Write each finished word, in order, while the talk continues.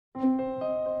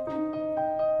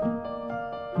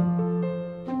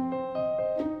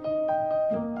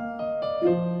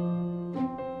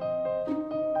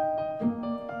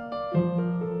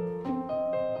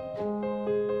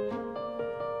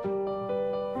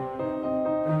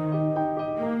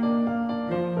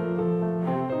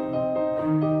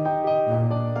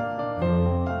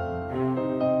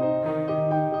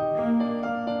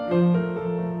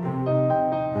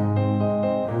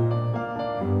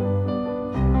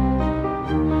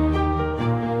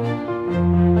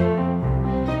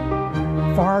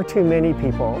Far too many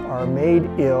people are made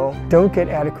ill, don't get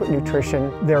adequate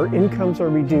nutrition, their incomes are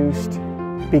reduced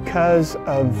because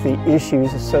of the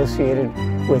issues associated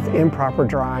with improper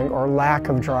drying or lack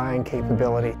of drying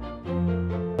capability.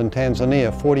 In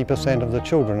Tanzania, 40% of the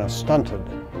children are stunted.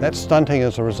 That stunting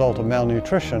is a result of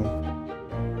malnutrition.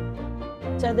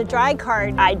 So the dry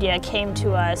card idea came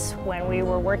to us when we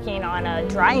were working on a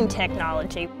drying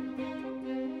technology.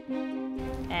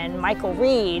 And Michael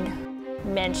Reed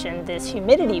mentioned this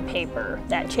humidity paper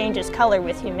that changes color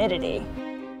with humidity.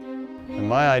 And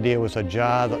my idea was a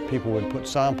jar that people would put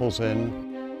samples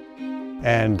in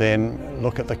and then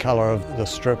look at the color of the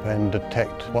strip and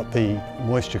detect what the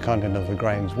moisture content of the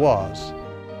grains was.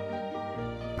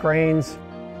 Grains,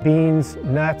 beans,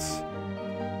 nuts,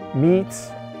 meats,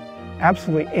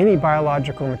 absolutely any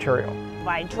biological material.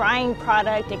 By drying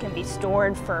product, it can be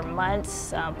stored for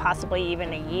months, possibly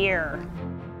even a year.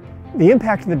 The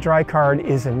impact of the dry card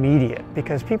is immediate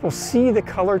because people see the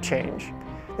color change.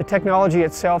 The technology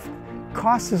itself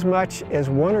costs as much as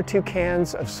 1 or 2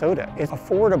 cans of soda. It's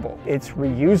affordable, it's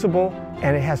reusable,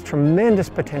 and it has tremendous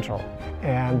potential.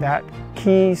 And that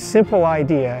key, simple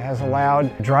idea has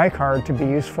allowed dry card to be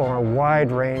useful in a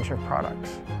wide range of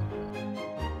products.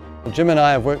 Jim and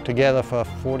I have worked together for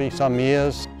 40-some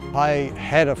years. I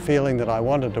had a feeling that I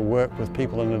wanted to work with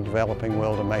people in the developing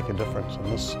world to make a difference, and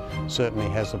this certainly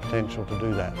has the potential to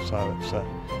do that. So it's a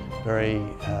very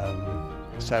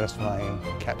satisfying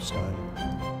capstone.